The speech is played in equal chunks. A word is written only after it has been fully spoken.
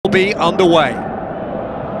be underway.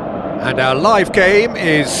 And our live game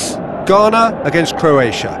is Ghana against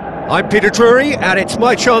Croatia. I'm Peter Drury, and it's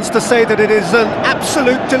my chance to say that it is an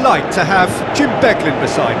absolute delight to have Jim Beglin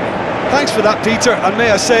beside me. Thanks for that, Peter, and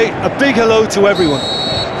may I say a big hello to everyone.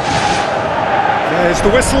 There's the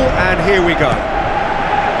whistle, and here we go.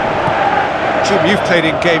 Jim, you've played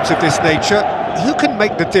in games of this nature. Who can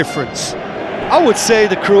make the difference? I would say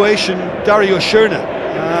the Croatian Dario Srna.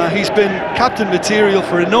 He's been captain material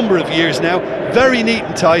for a number of years now, very neat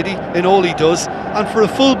and tidy in all he does, and for a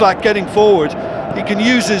fullback getting forward, he can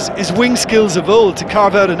use his wing skills of old to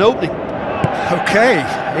carve out an opening. Okay,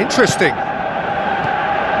 interesting.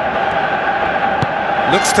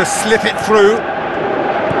 Looks to slip it through.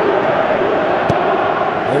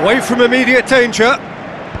 Away from immediate danger.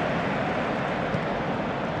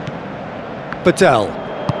 Badel.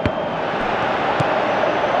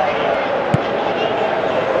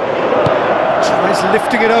 Tries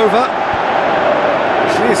lifting it over.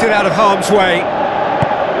 Clears it out of harm's way.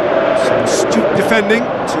 Some astute defending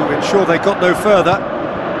to ensure they got no further.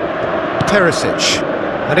 Perisic.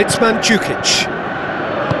 And it's Mandzukic.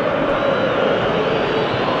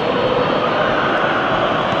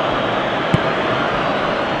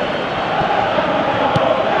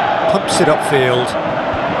 Pumps it upfield.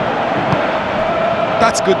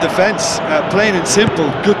 That's good defence, plain and simple,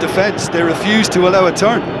 good defence. They refuse to allow a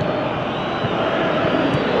turn.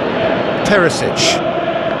 Perisic.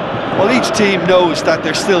 Well, each team knows that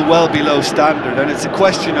they're still well below standard, and it's a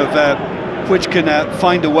question of which can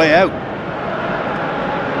find a way out.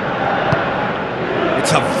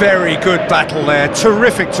 It's a very good battle there,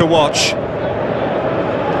 terrific to watch.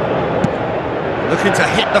 Looking to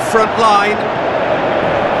hit the front line.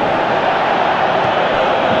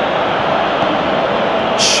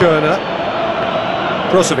 Srna,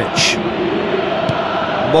 Brozovic,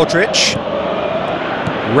 Modric,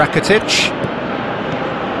 Rakitic,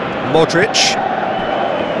 Modric,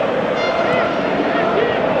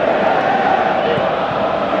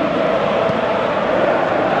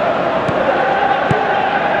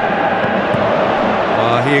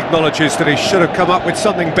 he acknowledges that he should have come up with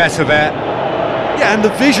something better there. Yeah, and the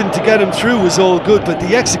vision to get him through was all good, but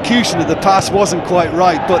the execution of the pass wasn't quite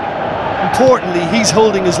right. But importantly, he's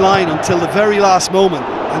holding his line until the very last moment,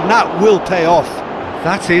 and that will pay off.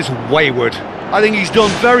 That is wayward. I think he's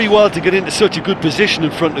done very well to get into such a good position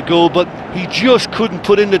in front of goal, but he just couldn't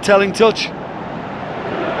put in the telling touch.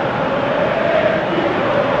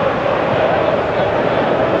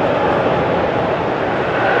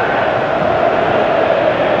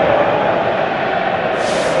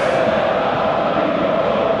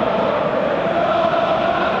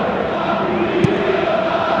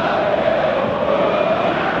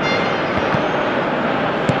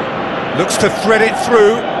 Looks to thread it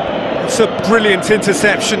through. It's a brilliant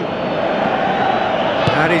interception.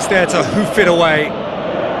 And he's there to hoof it away.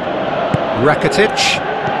 Rakitic.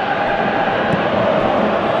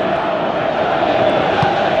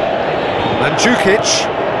 Mandzukic.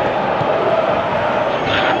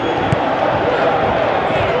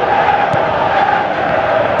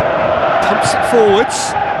 Pumps it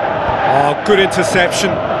forwards. Oh, good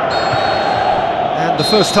interception. And the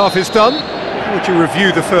first half is done. How would you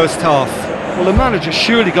review the first half? Well, the manager's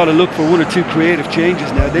surely got to look for one or two creative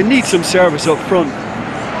changes now. They need some service up front.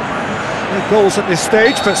 No goals at this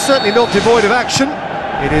stage, but certainly not devoid of action.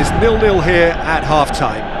 It is 0-0 here at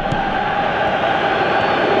half-time.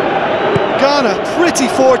 Ghana pretty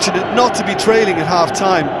fortunate not to be trailing at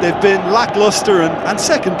half-time. They've been lacklustre and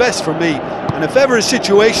second best for me. And if ever a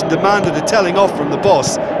situation demanded a telling off from the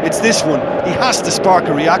boss, it's this one. He has to spark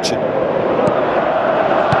a reaction.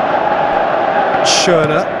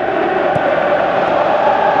 Srna.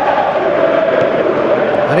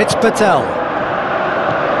 And it's Badel.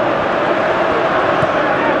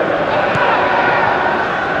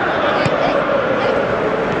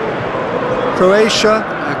 Croatia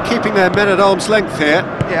are keeping their men at arm's length here.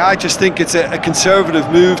 Yeah, I just think it's a conservative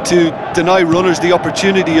move to deny runners the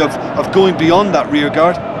opportunity of going beyond that rear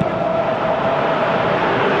guard.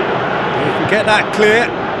 You can get that clear.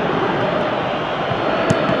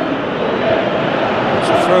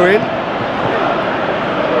 Throw in.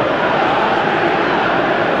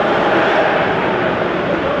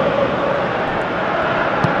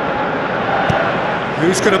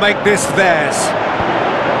 Who's going to make this theirs?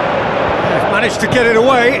 They've managed to get it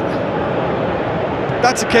away.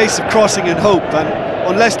 That's a case of crossing in hope, and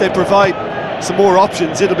unless they provide some more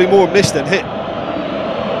options, it'll be more miss than hit.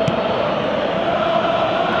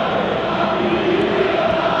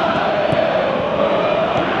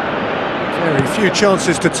 Very few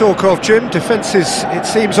chances to talk of, Jim. Defence is, it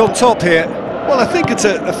seems, on top here. Well, I think it's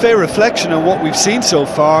a fair reflection on what we've seen so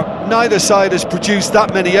far. Neither side has produced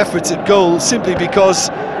that many efforts at goal simply because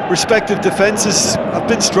respective defences have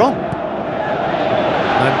been strong.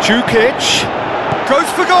 And Jukic goes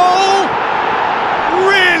for goal!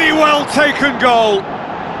 Really well taken goal!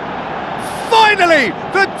 Finally,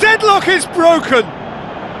 the deadlock is broken!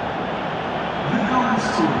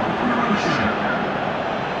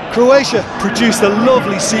 Croatia produced a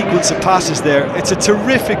lovely sequence of passes there. It's a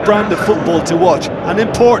terrific brand of football to watch, and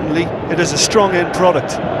importantly, it is a strong end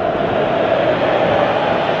product.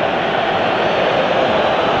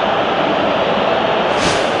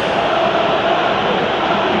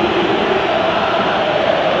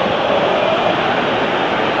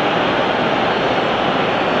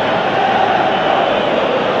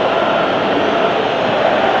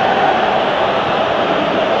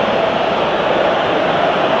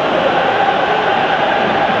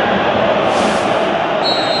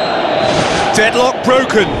 Deadlock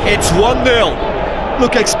broken, it's 1-0.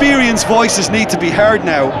 Look, experienced voices need to be heard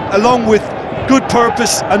now, along with good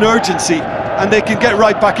purpose and urgency, and they can get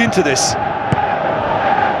right back into this.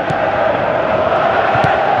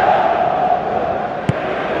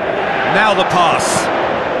 Now the pass.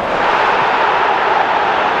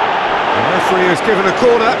 The referee has given a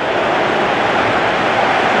corner.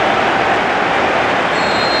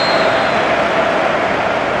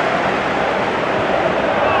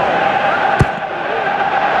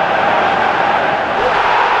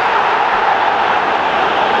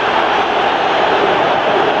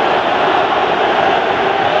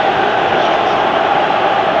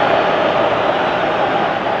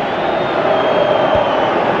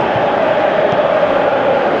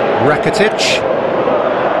 Rakitic.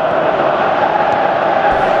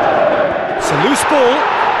 It's a loose ball.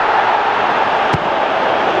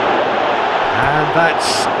 And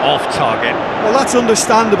that's off target. Well, that's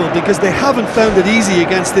understandable because they haven't found it easy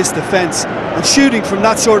against this defence, and shooting from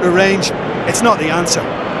that sort of range, it's not the answer.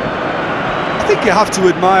 I think you have to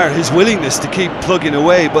admire his willingness to keep plugging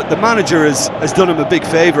away, but the manager has done him a big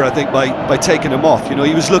favour, I think, by taking him off. You know,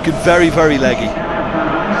 he was looking very, very leggy.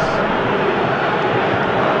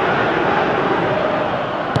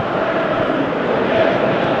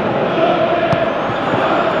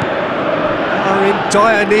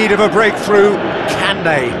 Dire need of a breakthrough, can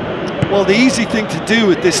they? Well, the easy thing to do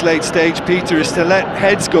at this late stage, Peter, is to let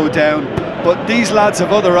heads go down, but these lads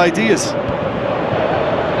have other ideas.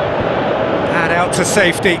 And out to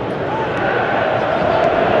safety.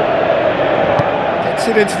 Gets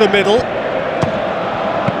it into the middle.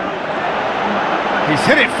 He's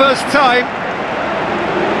hit it first time.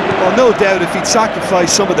 Well, no doubt if he'd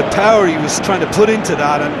sacrificed some of the power he was trying to put into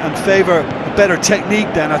that and favour a better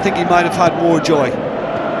technique, then I think he might have had more joy.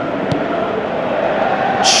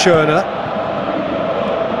 Schöner.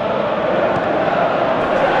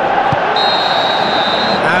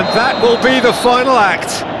 And that will be the final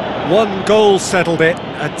act. One goal settled it.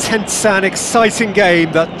 A tense and exciting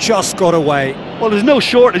game that just got away. Well, there's no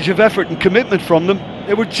shortage of effort and commitment from them.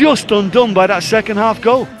 They were just undone by that second half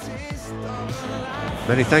goal.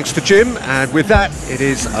 Many thanks to Jim, and with that, it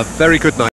is a very good night.